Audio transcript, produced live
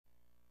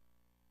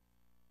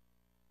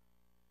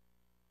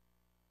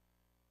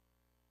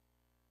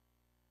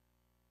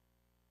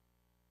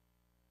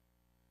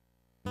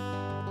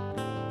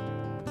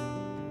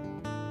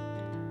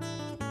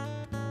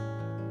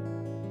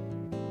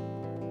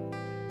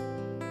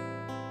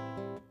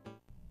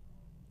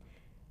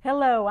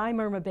Hello, I'm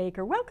Irma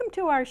Baker. Welcome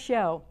to our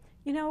show.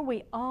 You know,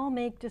 we all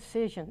make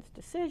decisions.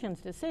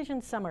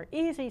 Some are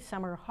easy,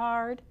 some are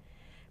hard.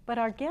 But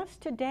our guests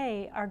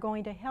today are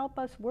going to help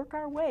us work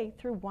our way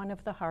through one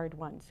of the hard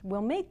ones.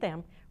 We'll meet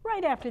them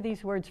right after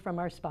these words from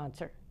our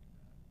sponsor.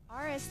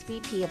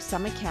 RSVP of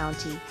Summit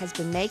County has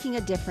been making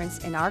a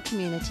difference in our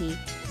community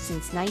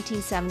since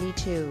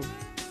 1972.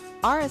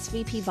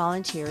 RSVP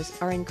volunteers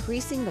are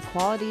increasing the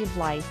quality of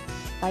life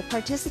by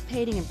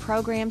participating in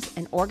programs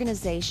and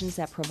organizations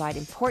that provide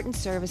important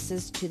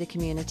services to the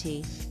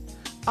community.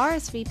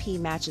 RSVP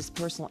matches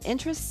personal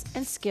interests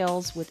and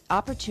skills with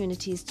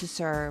opportunities to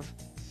serve.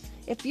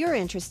 If you're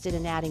interested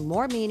in adding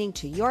more meaning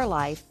to your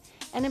life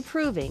and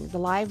improving the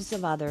lives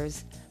of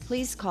others,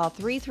 please call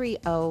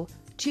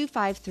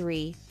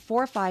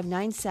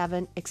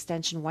 330-253-4597,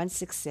 extension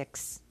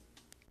 166.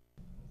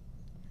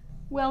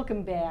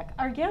 Welcome back.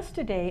 Our guests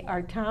today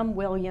are Tom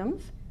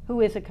Williams,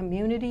 who is a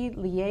community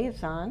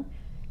liaison,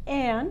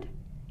 and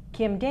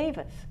Kim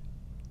Davis,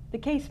 the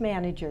case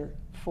manager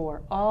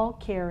for All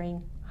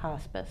Caring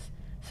Hospice.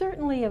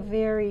 Certainly a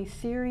very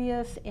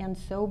serious and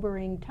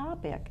sobering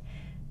topic,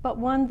 but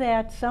one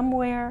that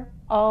somewhere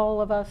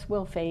all of us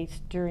will face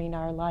during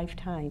our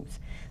lifetimes.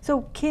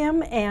 So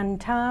Kim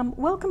and Tom,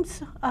 welcome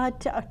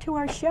to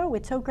our show.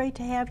 It's so great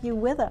to have you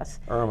with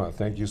us. Irma,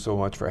 thank you so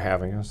much for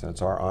having us.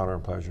 It's our honor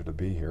and pleasure to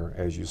be here,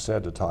 as you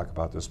said, to talk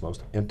about this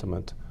most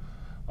intimate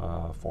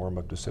form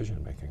of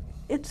decision making.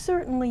 It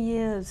certainly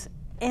is.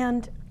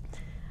 And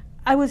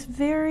I was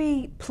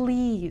very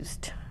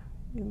pleased,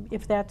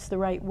 if that's the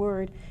right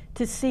word,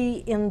 to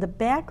see in the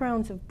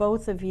backgrounds of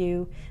both of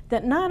you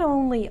that not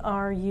only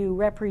are you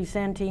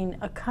representing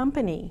a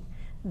company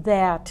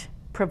that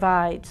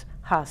provides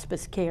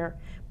hospice care,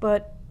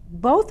 but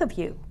both of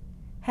you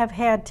have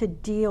had to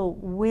deal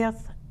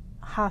with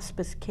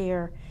hospice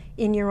care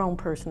in your own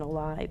personal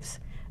lives.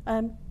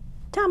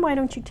 Tom, why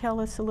don't you tell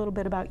us a little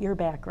bit about your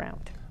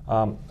background?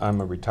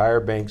 I'm a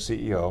retired bank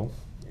CEO,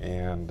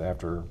 and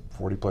after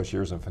 40 plus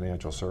years in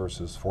financial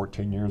services,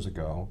 14 years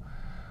ago,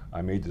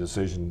 I made the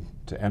decision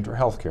to enter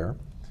healthcare,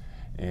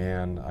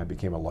 and I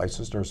became a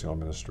licensed nursing home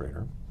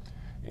administrator.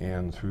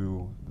 And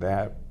through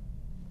that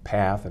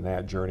path and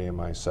that journey in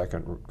my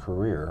second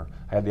career,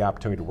 I had the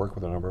opportunity to work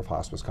with a number of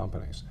hospice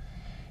companies.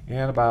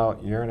 And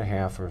about a year and a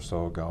half or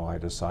so ago, I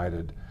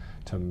decided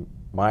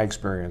my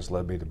experience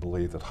led me to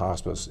believe that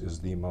hospice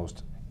is the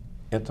most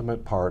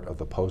intimate part of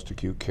the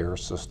post-acute care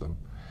system.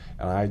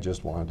 And I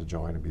just wanted to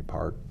join and be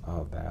part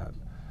of that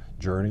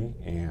journey,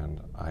 and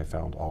I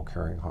found All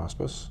Caring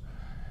Hospice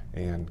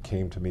and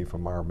came to me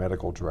from our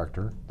medical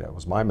director. That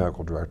was my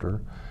medical director,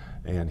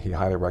 and he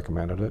highly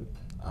recommended it.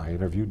 I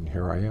interviewed, and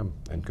here I am,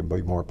 and couldn't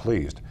be more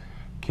pleased.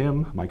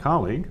 Kim, my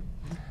colleague,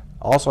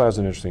 also has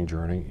an interesting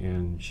journey,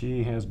 and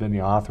she has been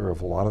the author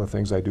of a lot of the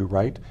things I do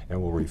right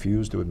and will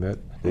refuse to admit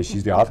that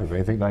she's the author of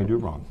anything that I do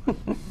wrong.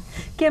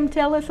 Kim,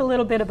 tell us a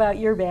little bit about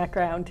your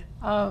background.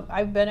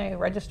 I've been a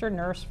registered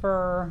nurse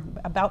for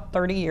about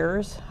 30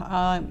 years.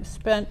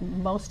 Spent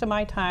most of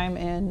my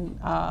time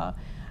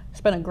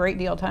spent a great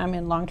deal of time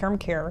in long-term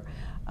care.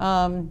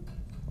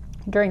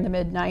 During the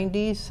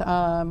mid-90s,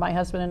 my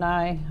husband and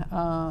I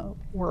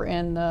were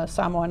in the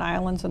Samoan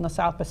Islands in the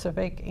South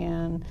Pacific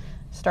and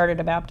started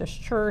a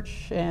Baptist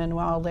church, and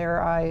while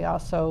there I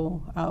also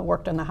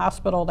worked in the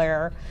hospital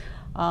there.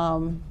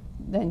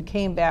 Then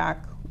came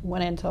back,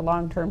 went into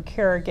long-term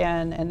care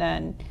again, and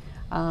then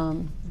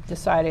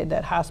decided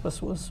that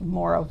hospice was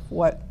more of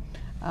what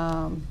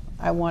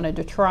I wanted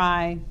to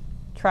try.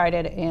 Tried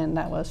it, and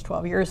that was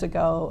 12 years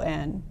ago,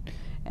 and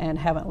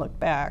haven't looked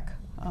back.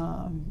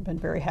 Been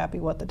very happy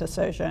with the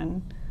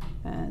decision,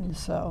 and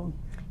so.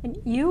 And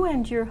you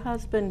and your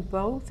husband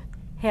both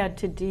had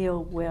to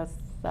deal with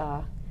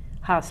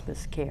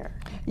hospice care.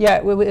 Yeah,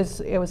 it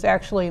was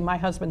actually my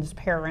husband's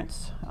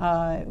parents.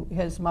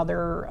 His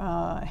mother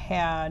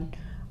had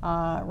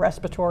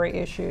respiratory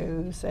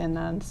issues and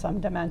then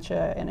some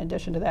dementia in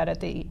addition to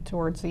that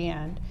towards the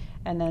end.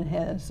 And then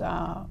his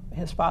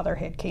father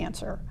had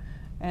cancer.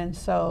 And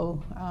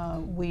so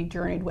we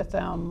journeyed with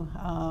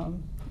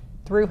them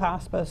through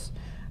hospice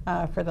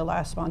for the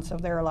last months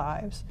of their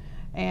lives.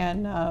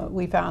 And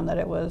we found that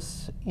it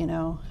was,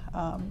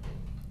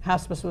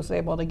 hospice was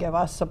able to give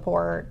us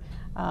support.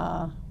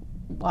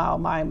 While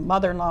my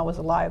mother-in-law was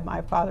alive,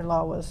 my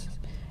father-in-law was,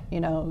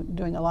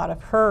 doing a lot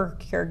of her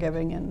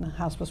caregiving, and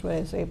hospice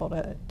was able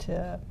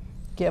to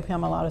give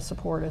him a lot of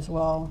support as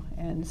well.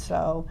 And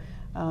so,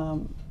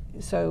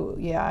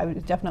 yeah,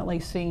 I've definitely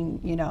seen,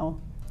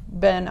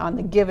 been on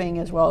the giving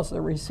as well as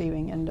the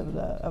receiving end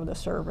of the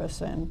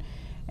service, and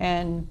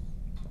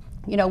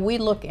we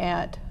look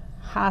at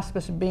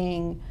hospice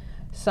being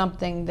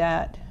something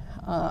that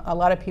a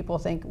lot of people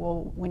think,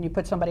 well, when you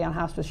put somebody on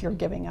hospice, you're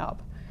giving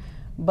up.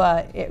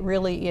 But it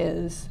really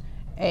is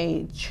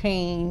a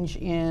change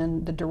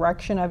in the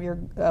direction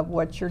of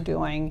what you're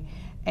doing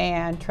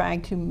and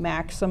trying to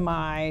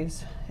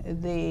maximize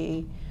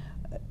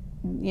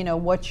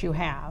what you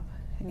have.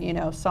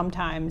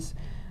 Sometimes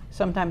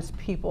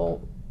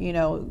people,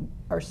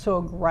 are so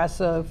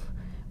aggressive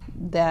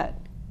that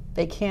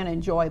they can't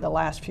enjoy the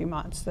last few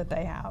months that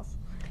they have.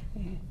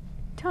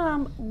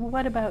 Tom,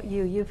 what about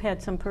you? You've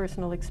had some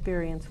personal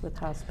experience with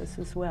hospice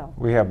as well.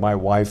 We have my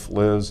wife,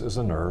 Liz, is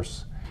a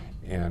nurse,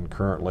 and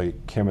currently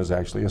Kim is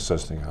actually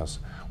assisting us.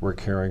 We're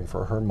caring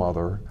for her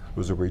mother,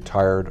 who's a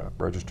retired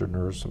registered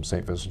nurse from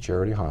St. Vincent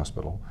Charity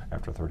Hospital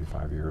after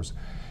 35 years,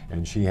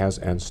 and she has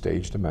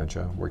end-stage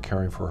dementia. We're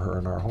caring for her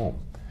in our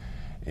home.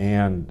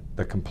 And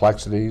the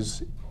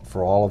complexities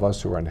for all of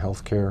us who are in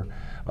healthcare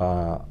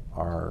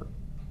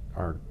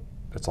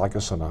it's like a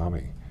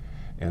tsunami.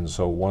 And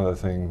so one of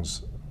the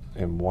things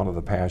and one of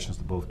the passions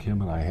that both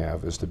Kim and I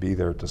have is to be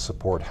there to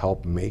support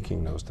help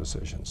making those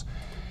decisions.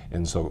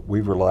 And so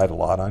we've relied a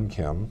lot on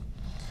Kim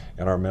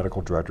and our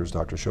medical directors,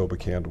 Dr. Shobha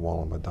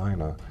Kandawal and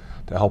Medina,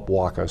 to help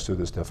walk us through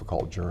this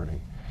difficult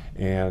journey.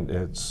 And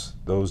it's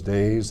those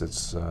days,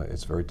 it's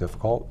very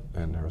difficult,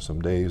 and there are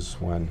some days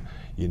when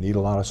you need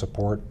a lot of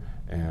support,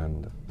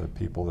 and the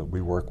people that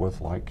we work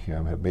with, like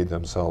Kim, have made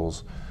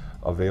themselves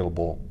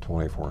available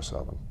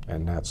 24/7,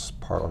 and that's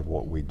part of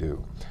what we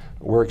do.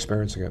 We're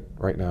experiencing it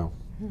right now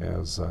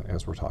as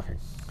we're talking.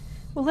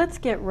 Well, let's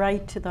get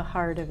right to the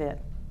heart of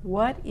it.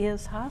 What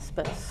is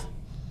hospice?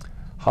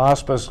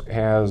 Hospice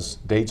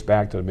dates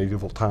back to the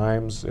medieval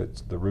times.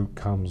 The root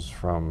comes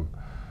from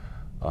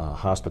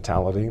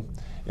hospitality,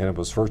 and it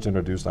was first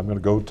introduced, I'm going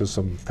to go to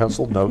some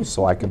penciled notes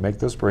so I can make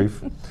this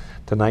brief,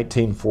 to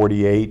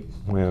 1948,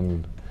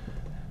 when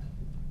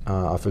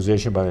a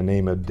physician by the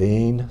name of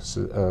Dame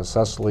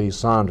Cecily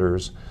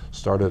Saunders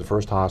started the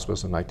first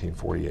hospice in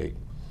 1948.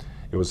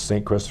 It was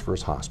St.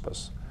 Christopher's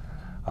Hospice.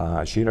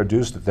 She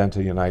introduced it then to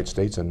the United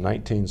States in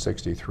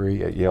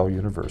 1963 at Yale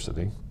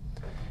University.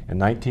 In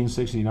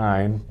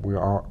 1969,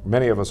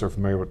 many of us are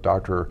familiar with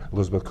Dr.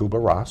 Elizabeth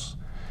Kubler-Ross,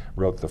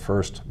 wrote the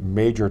first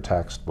major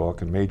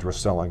textbook and major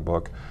selling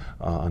book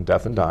on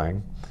death and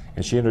dying.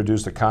 And she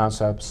introduced the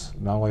concepts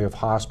not only of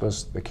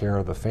hospice, the care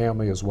of the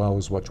family, as well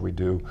as what we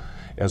do,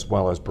 as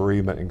well as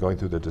bereavement and going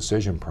through the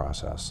decision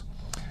process.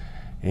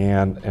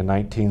 And in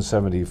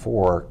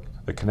 1974,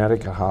 the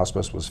Connecticut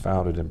Hospice was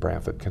founded in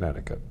Brantford,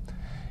 Connecticut.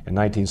 In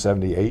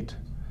 1978,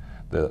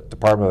 the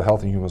Department of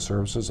Health and Human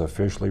Services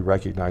officially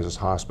recognizes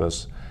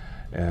hospice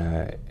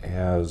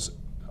as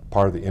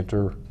part of the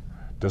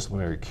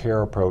interdisciplinary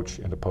care approach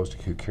in the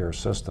post-acute care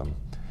system.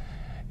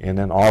 And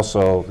then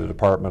also the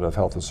Department of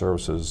Health and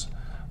Services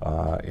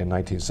in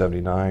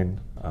 1979,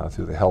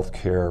 through the Health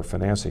Care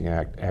Financing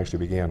Act, actually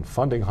began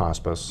funding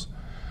hospice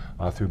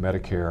through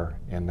Medicare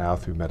and now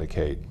through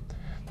Medicaid.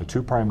 The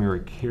two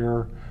primary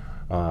care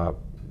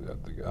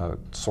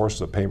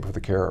sources of payment for the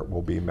care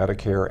will be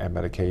Medicare and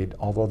Medicaid,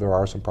 although there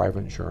are some private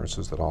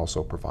insurances that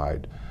also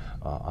provide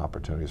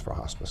opportunities for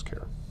hospice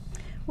care.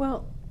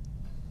 Well,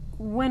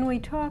 when we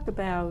talk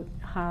about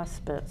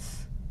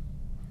hospice,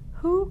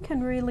 who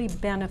can really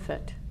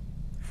benefit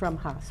from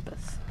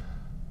hospice?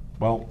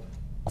 Well,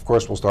 of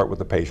course, we'll start with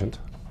the patient,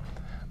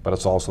 but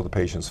it's also the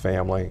patient's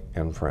family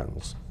and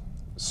friends.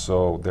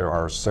 So there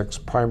are 6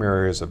 primary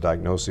areas of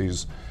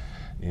diagnoses,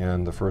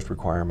 and the first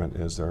requirement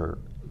is that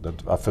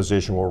a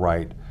physician will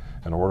write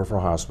an order for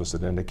hospice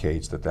that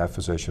indicates that that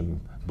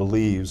physician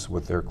believes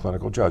with their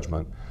clinical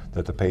judgment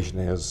that the patient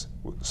has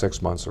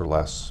 6 months or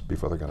less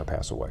before they're going to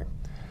pass away.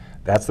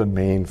 That's the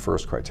main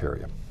first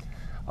criteria.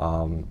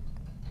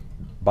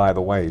 By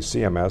the way,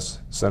 CMS,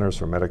 Centers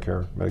for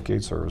Medicare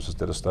Medicaid Services,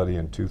 did a study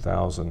in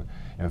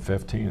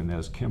 2015, and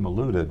as Kim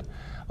alluded,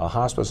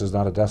 hospice is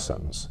not a death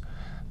sentence.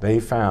 They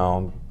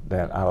found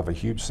that out of a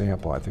huge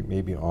sample, I think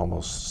maybe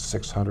almost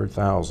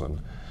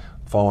 600,000,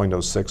 following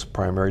those 6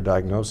 primary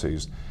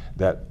diagnoses,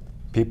 that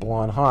people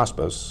on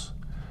hospice,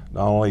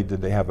 not only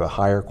did they have a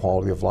higher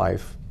quality of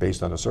life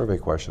based on the survey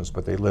questions,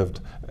 but they lived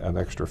an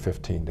extra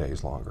 15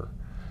 days longer.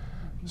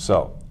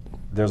 So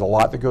there's a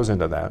lot that goes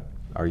into that.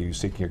 Are you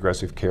seeking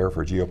aggressive care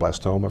for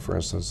glioblastoma, for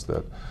instance,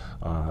 that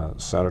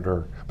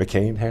Senator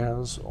McCain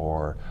has,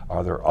 or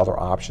are there other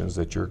options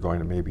that you're going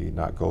to maybe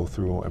not go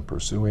through and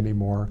pursue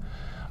anymore?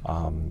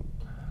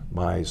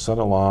 My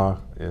son-in-law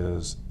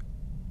is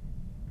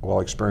a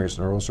well-experienced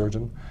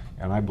neurosurgeon,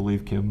 and I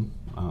believe, Kim,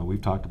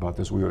 we've talked about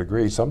this, we would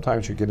agree,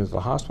 sometimes you get into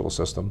the hospital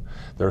system,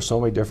 there are so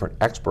many different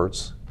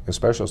experts and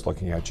specialists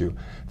looking at you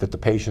that the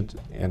patient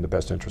and the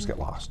best interest get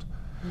lost.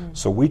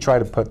 So we try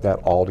to put that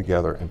all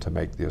together and to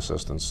make the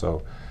assistance.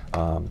 So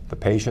the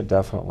patient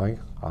definitely,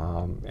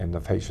 and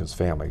the patient's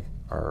family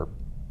are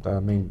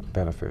the main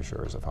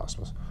beneficiaries of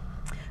hospice.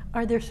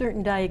 Are there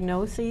certain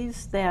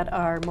diagnoses that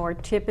are more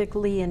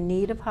typically in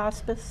need of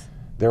hospice?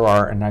 There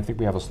are, and I think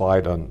we have a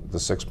slide on the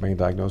 6 main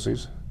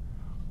diagnoses.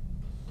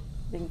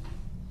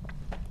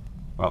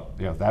 Well,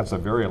 yeah, that's a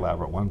very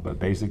elaborate one, but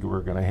basically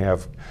we're going to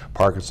have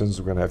Parkinson's,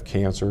 we're going to have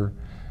cancer,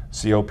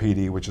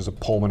 COPD, which is a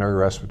pulmonary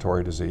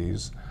respiratory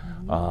disease.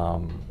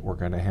 We're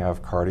going to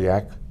have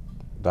cardiac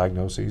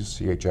diagnoses,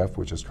 CHF,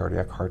 which is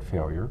cardiac heart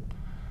failure,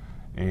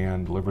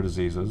 and liver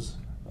diseases.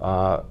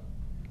 One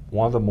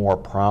of the more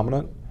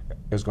prominent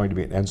is going to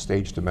be an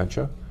end-stage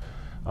dementia,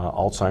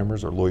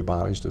 Alzheimer's or Lewy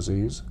bodies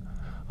disease.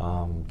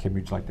 Kim,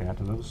 would you like to add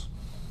to those?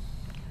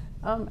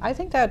 I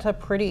think that's a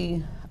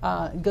pretty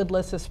good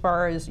list as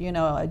far as, you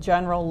know, a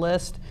general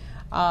list.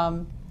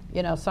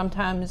 You know,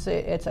 sometimes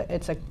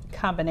it's a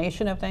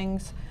combination of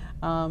things.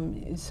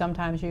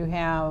 Sometimes you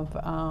have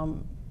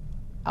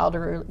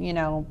elder, you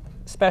know,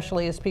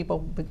 especially as people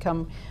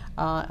become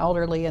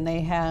elderly and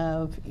they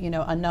have, you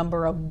know, a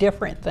number of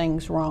different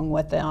things wrong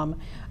with them.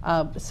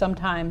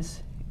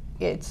 Sometimes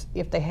it's,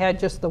 if they had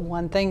just the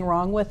one thing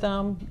wrong with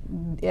them,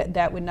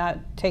 that would not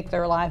take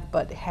their life,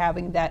 but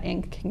having that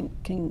in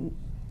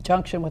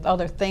conjunction with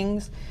other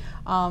things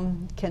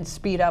can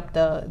speed up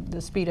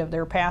the speed of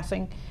their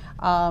passing.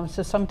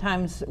 So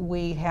sometimes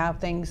we have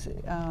things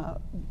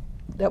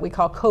that we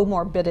call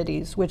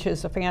comorbidities, which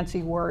is a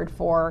fancy word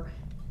for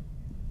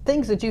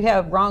things that you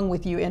have wrong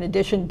with you in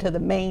addition to the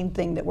main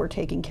thing that we're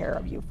taking care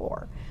of you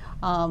for.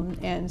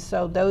 And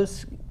so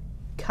those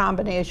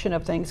combination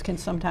of things can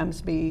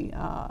sometimes be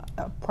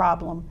a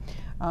problem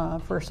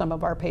for some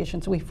of our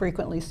patients. We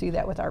frequently see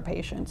that with our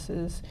patients,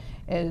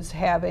 is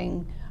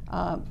having,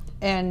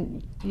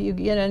 and you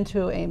get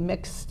into a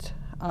mixed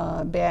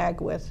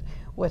bag with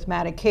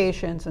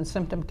medications and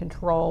symptom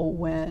control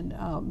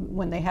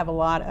when they have a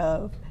lot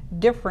of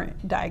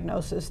different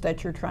diagnoses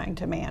that you're trying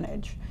to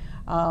manage.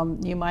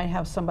 You might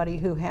have somebody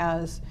who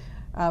has,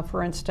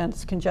 for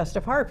instance,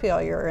 congestive heart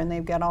failure, and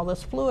they've got all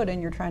this fluid,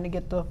 and you're trying to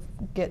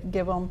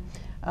give them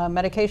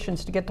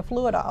medications to get the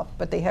fluid off,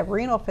 but they have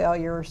renal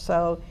failure,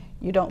 so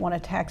you don't want to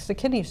tax the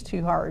kidneys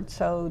too hard,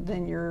 so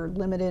then you're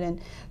limited. And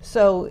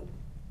so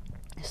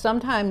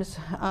sometimes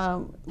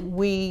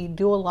we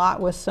do a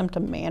lot with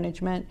symptom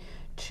management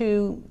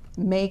to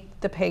make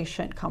the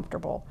patient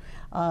comfortable.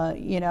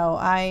 You know,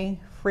 I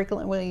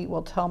frequently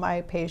will tell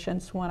my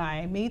patients when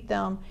I meet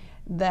them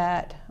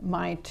that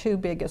my two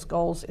biggest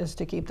goals is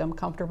to keep them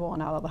comfortable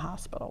and out of the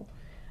hospital.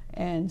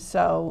 And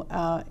so,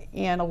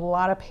 and a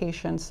lot of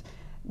patients,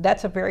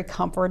 that's a very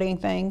comforting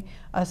thing,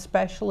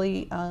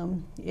 especially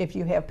if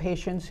you have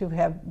patients who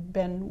have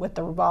been with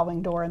the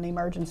revolving door in the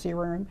emergency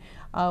room,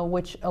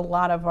 which a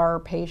lot of our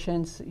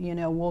patients, you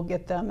know, we'll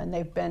get them and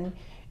they've been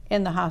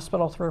in the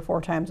hospital 3 or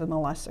 4 times in the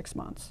last 6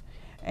 months.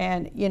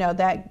 And, you know,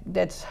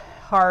 that's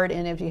hard.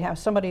 And if you have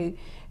somebody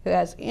who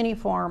has any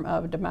form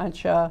of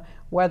dementia,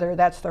 whether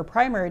that's their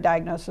primary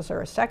diagnosis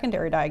or a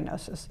secondary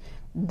diagnosis,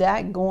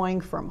 that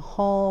going from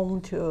home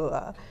to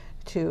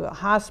a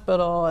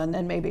hospital and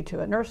then maybe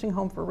to a nursing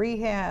home for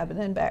rehab and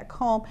then back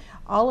home,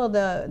 all of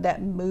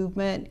that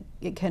movement,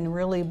 it can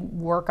really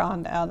work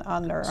on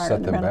their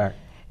set them back.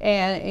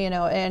 And, you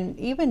know, and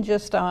even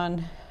just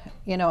on,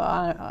 you know,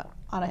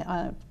 on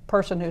a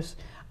person who's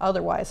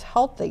otherwise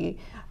healthy,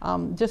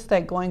 just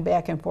that going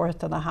back and forth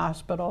to the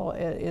hospital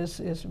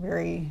is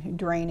very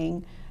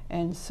draining.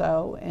 And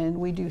so, and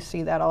we do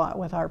see that a lot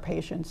with our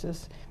patients,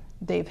 is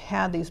they've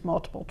had these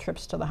multiple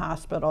trips to the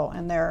hospital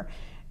and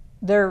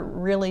they're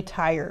really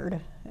tired.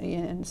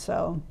 And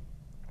so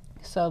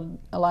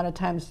a lot of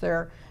times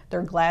they're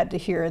glad to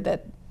hear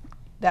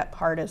that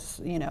part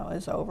is, you know,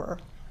 is over.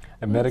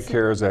 And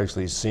Medicare is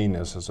actually seen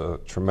this as a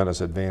tremendous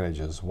advantage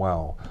as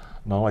well,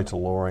 not only to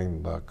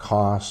lowering the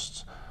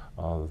costs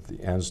of the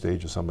end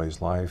stage of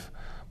somebody's life,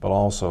 but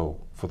also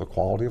for the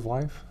quality of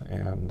life.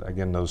 And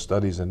again, those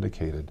studies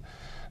indicated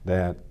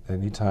that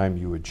anytime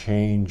you would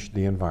change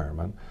the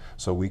environment,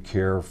 so we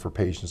care for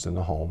patients in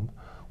the home,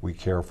 we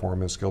care for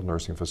them in skilled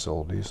nursing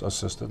facilities,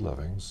 assisted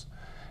livings,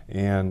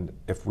 and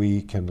if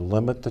we can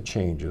limit the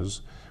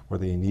changes,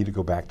 whether you need to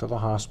go back to the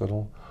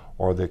hospital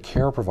or the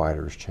care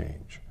providers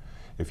change,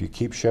 if you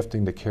keep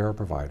shifting the care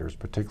providers,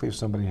 particularly if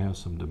somebody has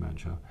some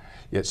dementia,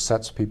 it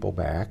sets people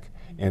back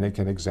and it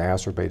can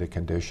exacerbate a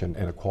condition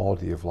and a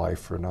quality of life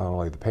for not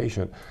only the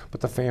patient,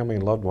 but the family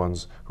and loved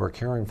ones who are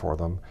caring for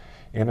them.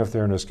 And if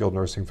they're in a skilled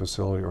nursing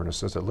facility or an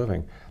assisted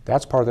living,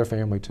 that's part of their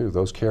family too.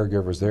 Those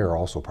caregivers there are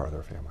also part of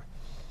their family.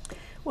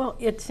 Well,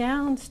 it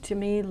sounds to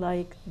me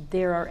like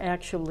there are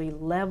actually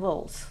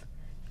levels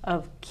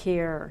of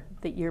care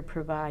that you're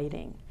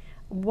providing.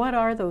 What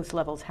are those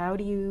levels? How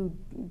do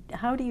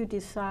you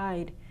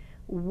decide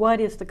what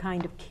is the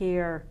kind of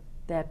care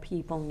that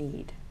people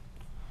need?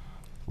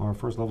 Well, our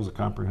first level is a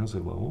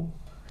comprehensive level.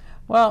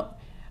 Well,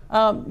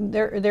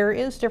 there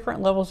is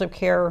different levels of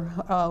care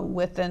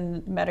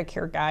within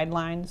Medicare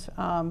guidelines,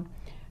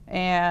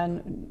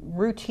 and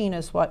routine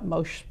is what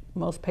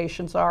most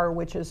patients are,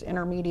 which is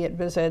intermediate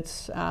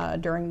visits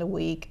during the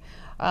week,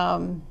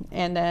 and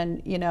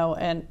then, you know,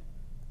 and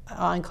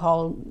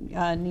on-call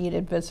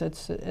needed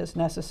visits as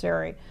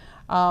necessary.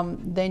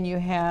 Then you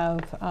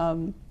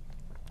have,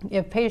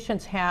 if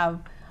patients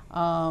have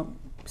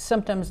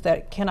symptoms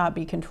that cannot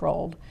be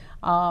controlled,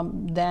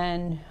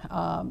 then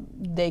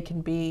they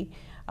can be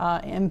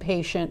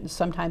inpatient,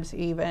 sometimes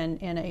even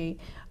in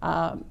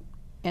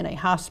a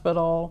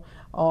hospital,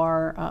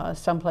 or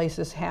some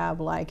places have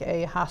like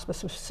a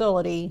hospice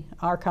facility.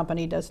 Our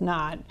company does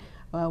not.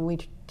 We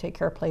take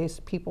care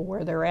of people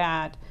where they're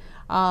at,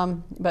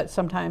 but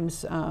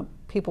sometimes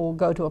people will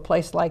go to a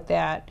place like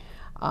that,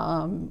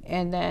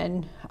 and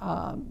then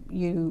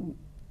you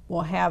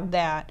we'll have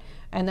that.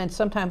 And then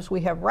sometimes we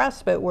have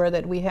respite where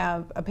that we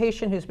have a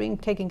patient who's being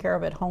taken care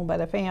of at home by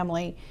the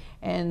family,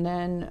 and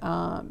then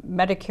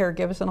Medicare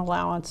gives an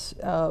allowance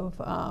of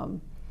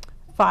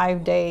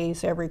 5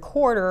 days every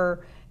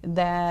quarter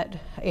that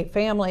a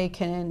family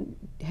can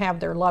have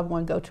their loved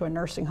one go to a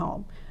nursing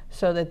home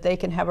so that they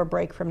can have a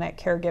break from that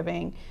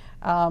caregiving.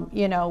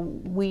 You know,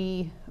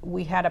 we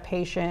had a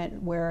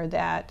patient where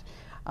that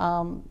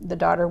the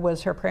daughter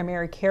was her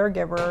primary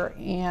caregiver,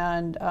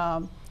 and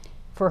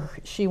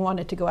she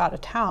wanted to go out of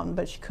town,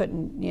 but she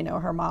couldn't, you know,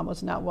 her mom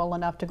was not well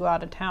enough to go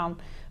out of town.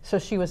 So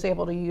she was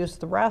able to use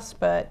the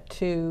respite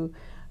to,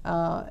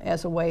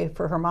 as a way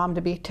for her mom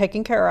to be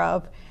taken care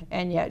of,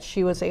 and yet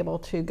she was able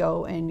to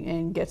go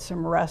and get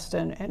some rest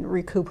and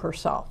recoup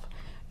herself.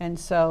 And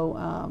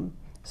so,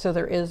 so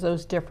there is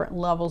those different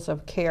levels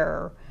of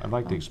care. I'd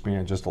like to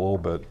expand just a little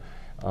bit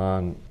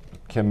on,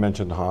 Kim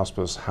mentioned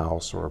hospice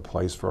house or a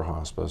place for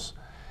hospice,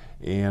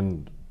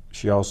 and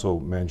she also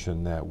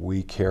mentioned that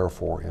we care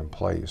for in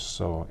place.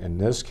 So in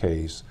this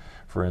case,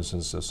 for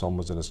instance, if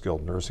someone's in a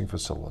skilled nursing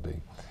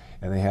facility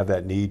and they have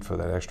that need for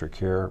that extra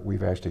care,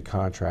 we've actually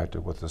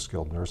contracted with the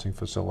skilled nursing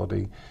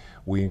facility.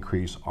 We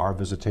increase our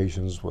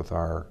visitations with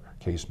our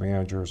case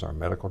managers, our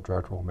medical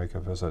director will make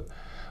a visit.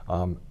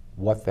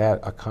 What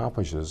that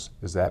accomplishes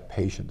is that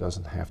patient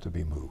doesn't have to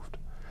be moved.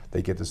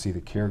 They get to see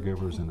the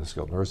caregivers in the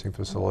skilled nursing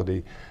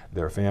facility.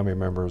 Their family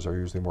members are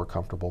usually more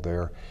comfortable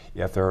there.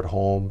 If they're at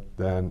home,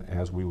 then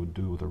as we would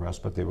do with the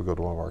respite, they would go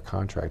to one of our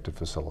contracted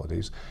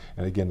facilities.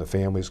 And again, the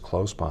family's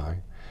close by.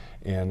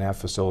 And that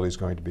facility is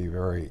going to be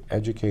very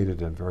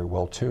educated and very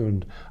well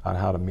tuned on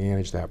how to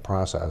manage that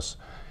process.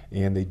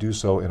 And they do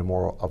so in a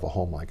more of a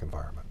home-like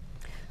environment.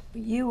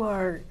 You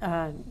are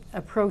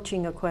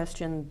approaching a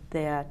question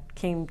that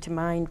came to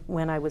mind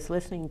when I was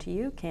listening to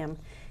you, Kim,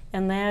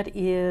 and that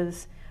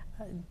is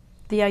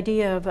the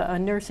idea of a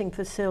nursing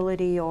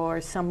facility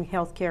or some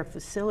healthcare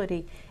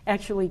facility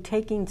actually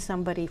taking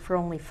somebody for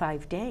only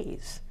 5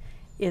 days.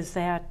 Is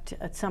that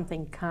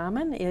something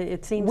common?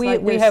 It seems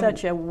like there's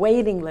such a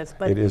waiting list,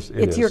 but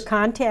it's your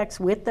contacts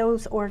with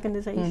those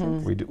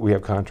organizations? Mm-hmm. We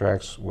have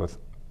contracts with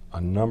a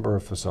number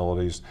of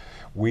facilities.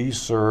 We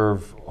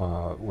serve,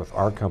 with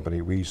our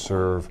company, we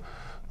serve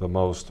the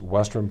most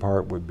western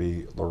part would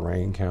be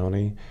Lorain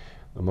County,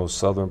 the most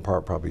southern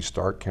part probably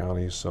Stark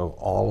County, so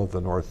all of the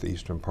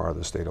northeastern part of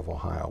the state of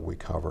Ohio we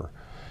cover.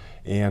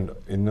 And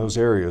in those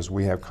areas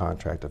we have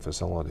contracted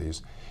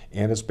facilities,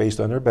 and it's based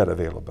on their bed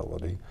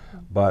availability,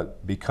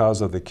 but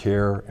because of the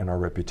care and our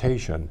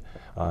reputation,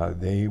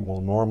 they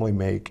will normally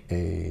make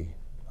a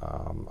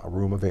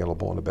room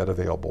available and a bed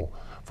available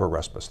for a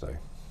respite stay.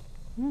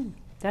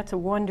 That's a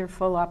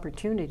wonderful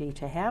opportunity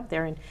to have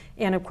there.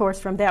 And of course,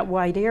 from that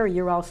wide area,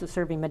 you're also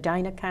serving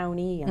Medina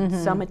County and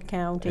Summit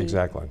County.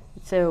 Exactly.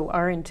 So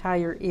our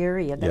entire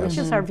area, Yes. which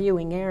is our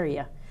viewing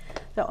area.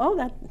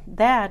 So,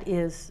 that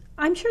is,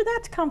 I'm sure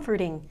that's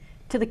comforting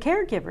to the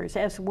caregivers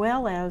as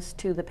well as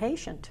to the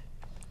patient.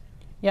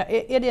 Yeah,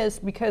 it is,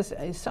 because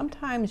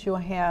sometimes you'll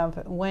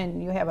have,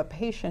 when you have a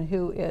patient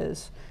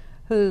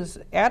who's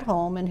at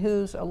home and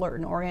who's alert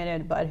and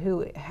oriented, but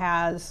who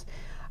has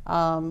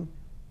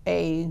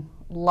a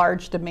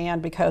large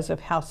demand because of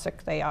how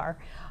sick they are,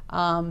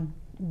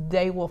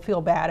 they will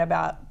feel bad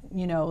about,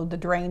 you know, the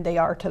drain they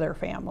are to their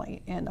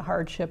family and the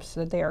hardships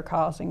that they are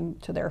causing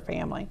to their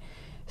family.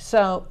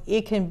 So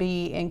it can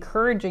be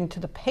encouraging to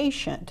the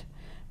patient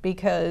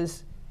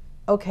because,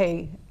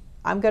 okay,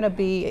 I'm going to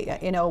be,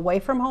 you know, away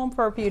from home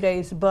for a few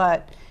days,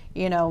 but,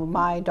 you know,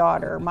 my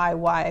daughter, my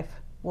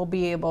wife will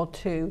be able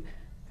to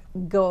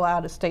go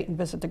out of state and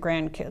visit the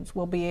grandkids.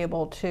 We'll be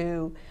able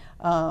to,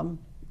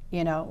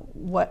 you know,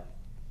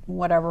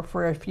 whatever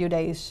for a few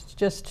days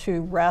just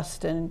to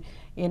rest. And,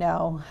 you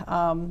know,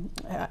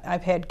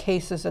 I've had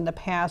cases in the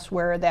past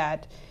where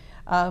that,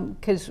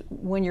 because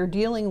when you're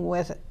dealing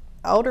with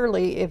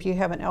elderly, if you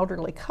have an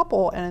elderly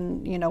couple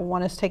and, you know,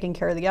 one is taking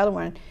care of the other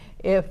one,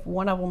 if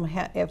one of them,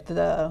 if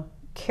the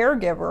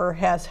caregiver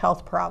has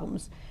health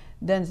problems,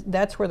 then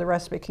that's where the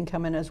respite can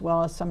come in, as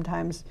well as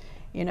sometimes,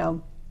 you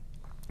know,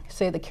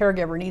 say the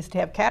caregiver needs to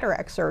have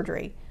cataract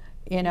surgery.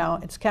 You know,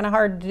 it's kind of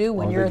hard to do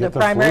when you're the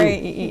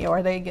primary,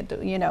 or they get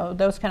the, you know,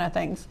 those kind of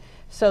things.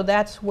 So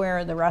that's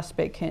where the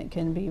respite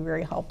can be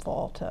very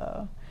helpful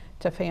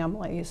to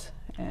families.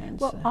 And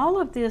well, all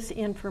of this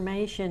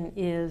information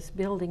is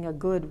building a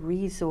good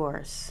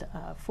resource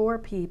for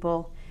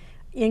people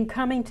in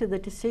coming to the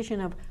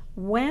decision of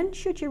when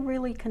should you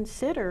really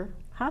consider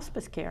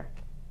hospice care.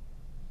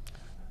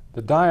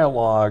 The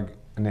dialogue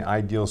in the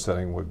ideal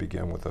setting would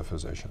begin with a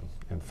physician.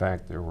 In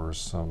fact, there were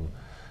some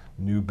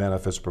new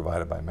benefits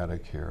provided by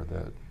Medicare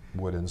that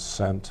would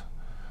incent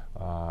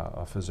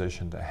a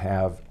physician to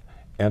have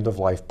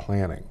end-of-life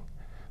planning.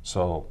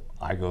 So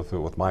I go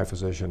through with my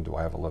physician, do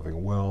I have a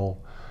living will,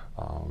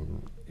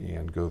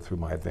 and go through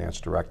my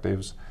advanced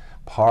directives.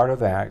 Part of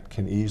that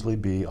can easily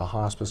be a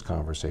hospice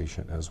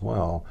conversation as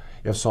well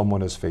if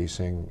someone is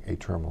facing a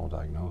terminal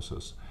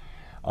diagnosis.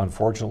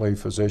 Unfortunately,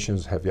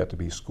 physicians have yet to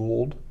be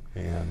schooled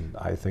And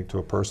I think to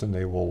a person,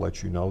 they will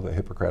let you know the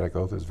Hippocratic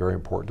Oath is very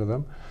important to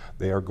them.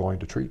 They are going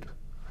to treat,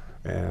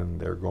 and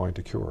they're going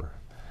to cure.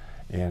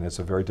 And it's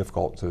a very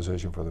difficult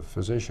decision for the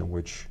physician,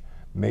 which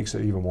makes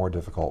it even more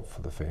difficult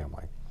for the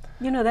family.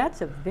 You know, that's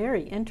a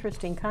very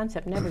interesting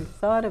concept. Never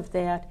thought of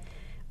that,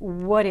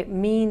 what it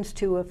means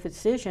to a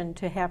physician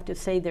to have to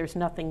say there's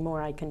nothing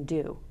more I can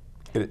do.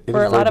 It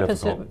For is a lot very of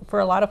difficult. for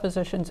a lot of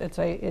physicians, it's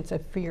a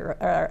fear,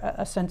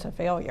 a sense of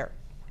failure,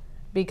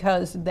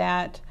 because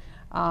that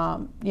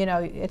you know,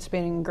 it's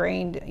been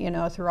ingrained, you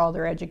know, through all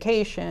their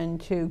education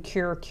to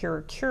cure,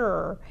 cure,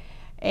 cure,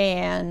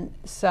 and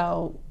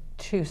so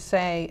to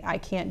say I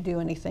can't do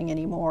anything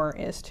anymore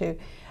is to.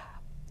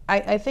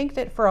 I think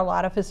that for a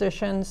lot of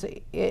physicians,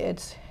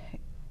 it's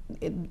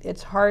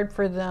hard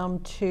for them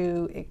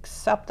to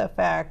accept the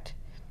fact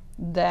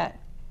that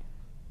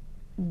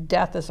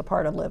death is a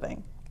part of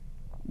living.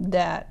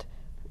 That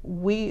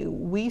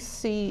we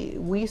see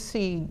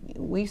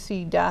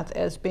death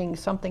as being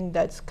something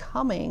that's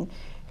coming,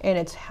 and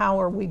it's how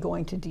are we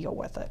going to deal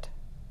with it.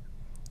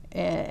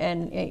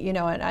 And you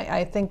know, and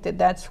I think that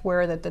that's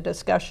where that the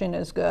discussion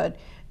is good.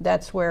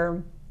 That's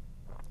where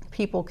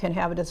people can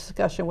have a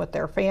discussion with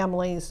their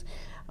families,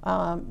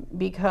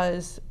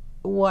 because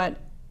one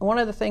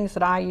of the things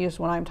that I use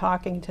when I'm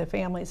talking to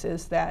families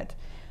is that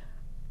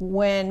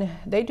when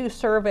they do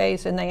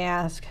surveys and they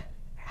ask,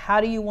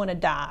 how do you want to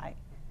die?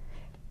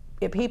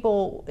 If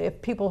people,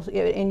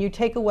 and you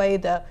take away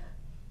the,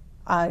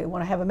 I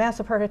want to have a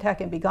massive heart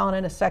attack and be gone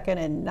in a second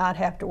and not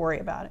have to worry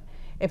about it.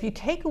 If you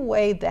take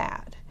away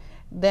that,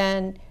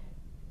 then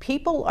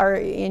people are,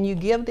 and you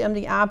give them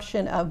the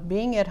option of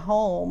being at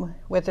home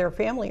with their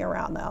family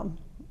around them,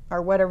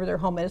 or whatever their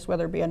home is,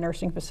 whether it be a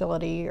nursing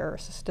facility or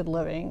assisted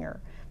living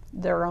or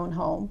their own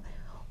home,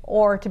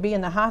 or to be in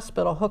the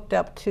hospital hooked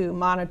up to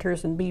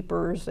monitors and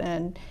beepers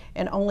and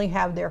only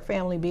have their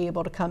family be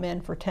able to come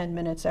in for 10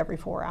 minutes every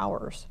 4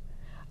 hours.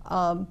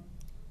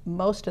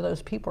 Most of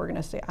those people are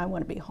going to say, I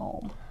want to be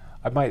home.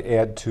 I might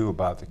add too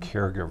about the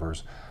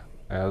caregivers.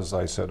 As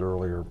I said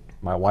earlier,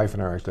 my wife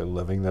and I are actually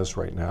living this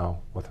right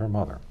now with her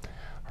mother.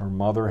 Her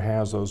mother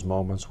has those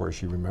moments where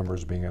she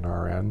remembers being an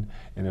RN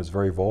and is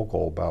very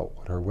vocal about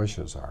what her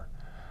wishes are.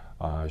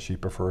 She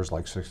prefers,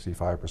 like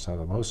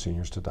 65% of most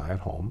seniors, to die at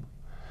home.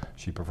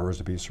 She prefers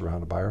to be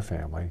surrounded by her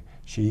family.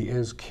 She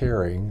is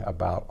caring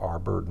about our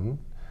burden.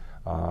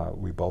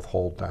 We both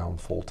hold down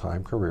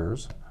full-time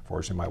careers.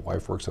 Fortunately, my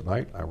wife works at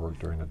night, I work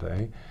during the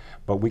day.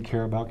 But we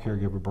care about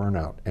caregiver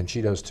burnout, and she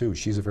does too.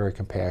 She's a very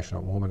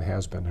compassionate woman,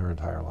 has been her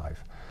entire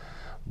life.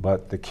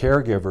 But the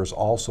caregivers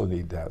also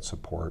need that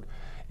support.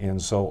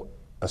 And so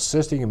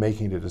assisting in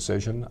making the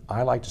decision,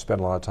 I like to spend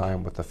a lot of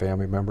time with the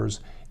family members,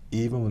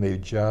 even when they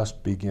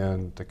just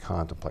begin to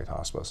contemplate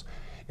hospice.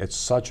 It's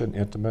such an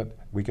intimate,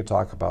 we could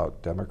talk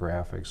about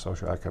demographics,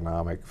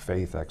 socioeconomic,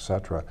 faith,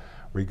 etc.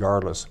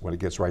 Regardless, when it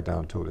gets right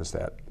down to it, is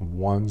that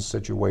one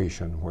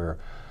situation where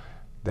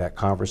that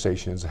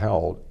conversation is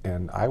held,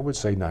 and I would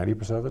say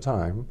 90% of the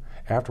time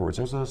afterwards,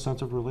 there's a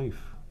sense of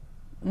relief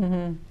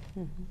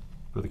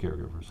for the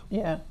caregivers.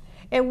 Yeah,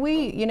 and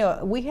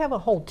we have a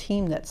whole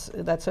team that's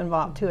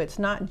involved too. It's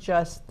not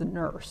just the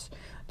nurse.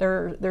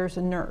 There's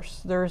a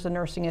nurse. There's a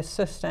nursing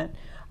assistant.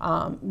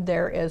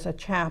 There is a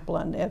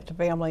chaplain if the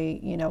family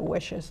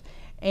wishes,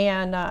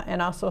 and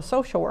also a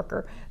social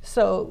worker.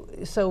 So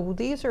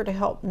these are to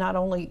help not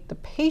only the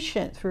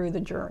patient through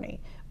the journey,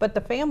 but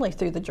the family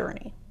through the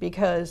journey,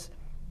 because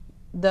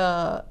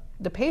the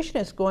patient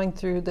is going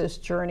through this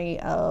journey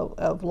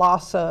of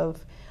loss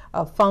of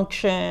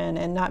function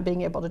and not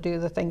being able to do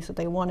the things that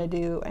they want to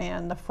do,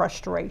 and the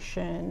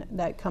frustration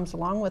that comes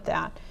along with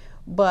that.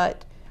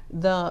 But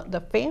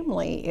the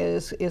family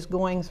is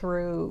going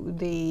through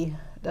the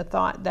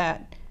thought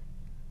that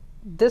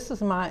this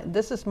is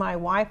my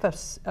wife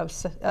of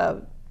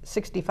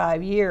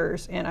 65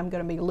 years, and I'm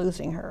going to be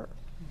losing her.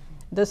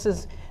 This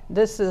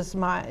is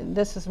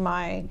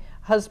my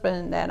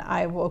husband that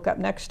I woke up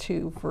next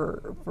to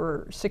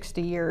for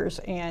 60 years,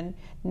 and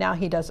now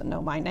he doesn't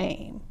know my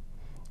name.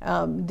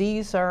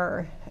 These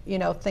are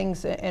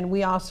things, and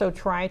we also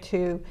try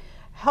to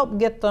help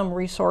get them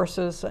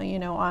resources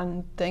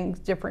on things,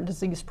 different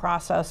disease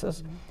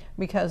processes,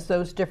 because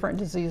those different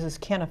diseases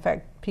can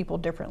affect people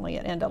differently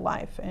at end of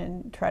life,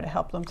 and try to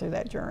help them through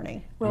that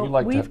journey. Well,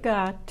 we've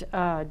got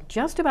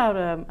just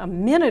about a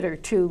minute or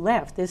two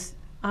left.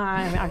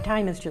 Our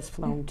time has just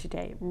flown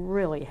today, it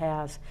really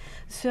has.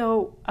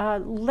 So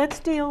let's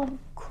deal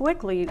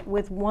quickly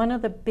with one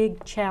of the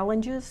big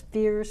challenges,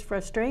 fears,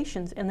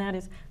 frustrations, and that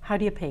is, how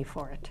do you pay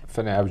for it?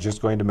 I was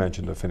just going to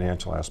mention the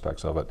financial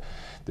aspects of it.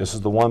 This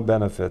is the one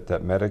benefit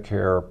that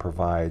Medicare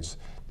provides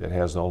that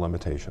has no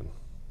limitation.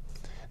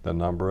 The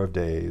number of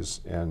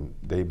days, and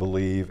they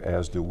believe,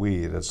 as do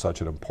we, that's such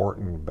an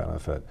important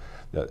benefit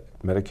that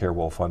Medicare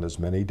will fund as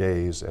many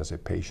days as a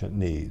patient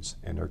needs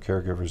and their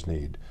caregivers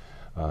need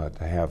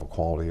to have a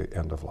quality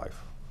end of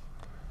life.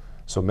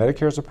 So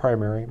Medicare is a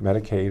primary,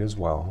 Medicaid as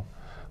well,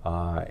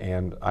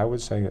 and I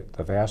would say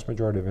the vast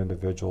majority of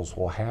individuals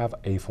will have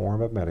a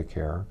form of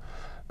Medicare,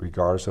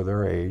 regardless of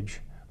their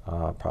age,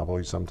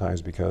 Probably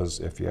sometimes because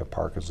if you have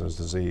Parkinson's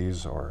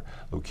disease or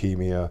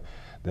leukemia,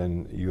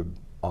 then you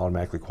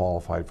automatically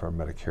qualified for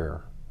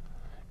Medicare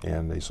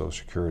and the Social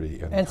Security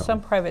income. And some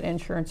private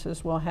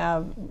insurances will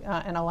have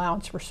an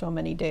allowance for so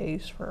many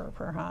days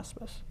for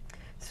hospice.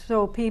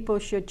 So people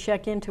should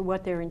check into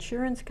what their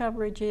insurance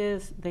coverage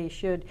is. They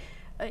should,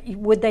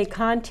 would they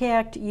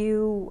contact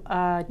you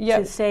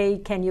to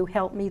say, can you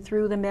help me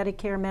through the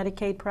Medicare,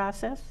 Medicaid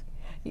process?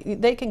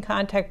 They can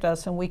contact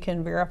us and we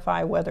can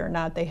verify whether or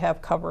not they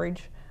have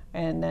coverage,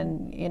 and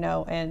then, you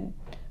know, and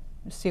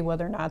see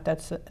whether or not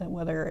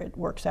whether it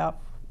works out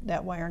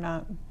that way or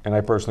not. And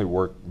I personally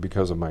work,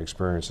 because of my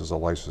experience as a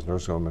licensed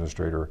nursing home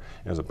administrator,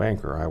 as a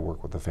banker, I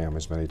work with the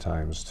families many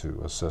times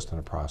to assist in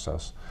the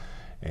process.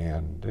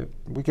 And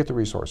we get the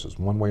resources.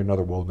 One way or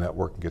another, we'll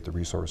network and get the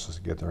resources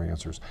to get their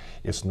answers.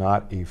 It's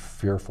not a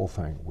fearful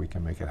thing. We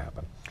can make it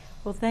happen.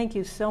 Well, thank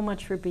you so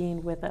much for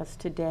being with us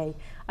today.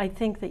 I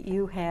think that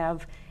you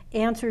have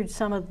answered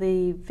some of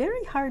the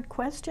very hard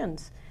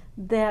questions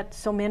that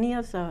so many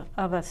of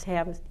us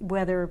have,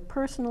 whether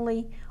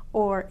personally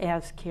or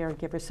as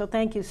caregivers. So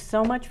thank you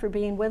so much for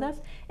being with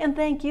us, and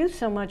thank you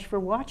so much for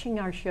watching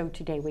our show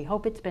today. We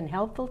hope it's been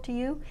helpful to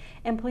you,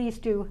 and please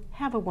do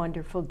have a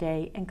wonderful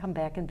day and come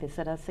back and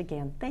visit us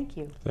again. Thank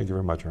you. Thank you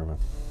very much, Irma.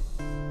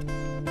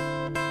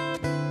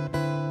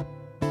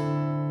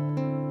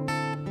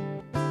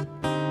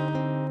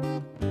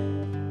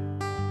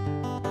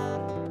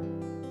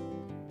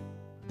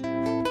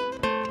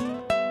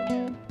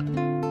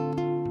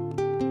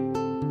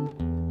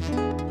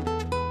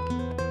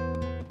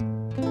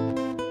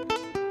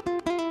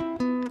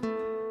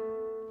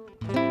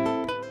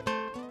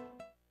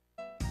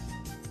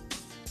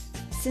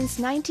 Since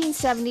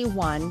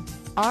 1971,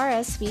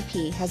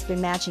 RSVP has been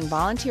matching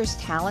volunteers'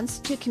 talents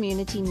to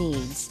community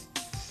needs.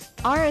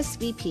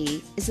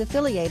 RSVP is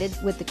affiliated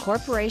with the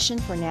Corporation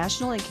for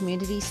National and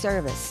Community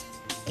Service,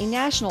 a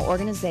national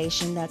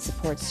organization that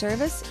supports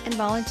service and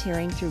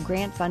volunteering through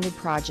grant-funded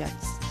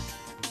projects.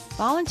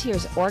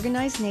 Volunteers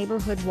organize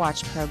neighborhood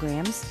watch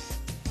programs,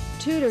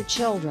 tutor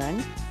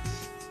children,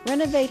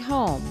 renovate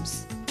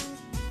homes,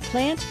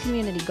 plant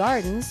community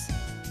gardens,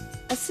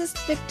 assist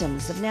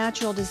victims of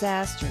natural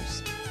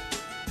disasters,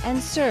 and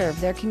serve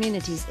their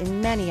communities in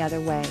many other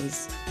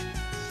ways.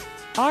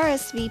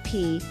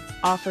 RSVP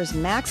offers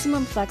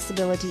maximum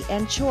flexibility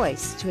and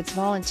choice to its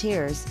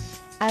volunteers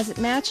as it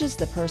matches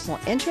the personal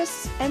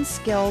interests and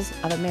skills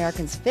of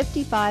Americans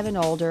 55 and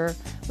older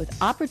with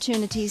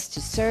opportunities to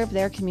serve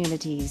their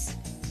communities.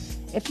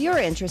 If you're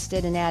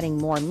interested in adding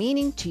more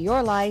meaning to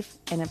your life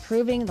and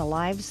improving the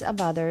lives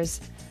of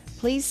others,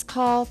 please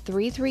call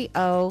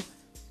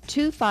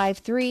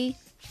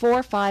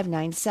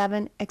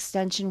 330-253-4597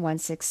 extension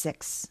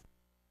 166.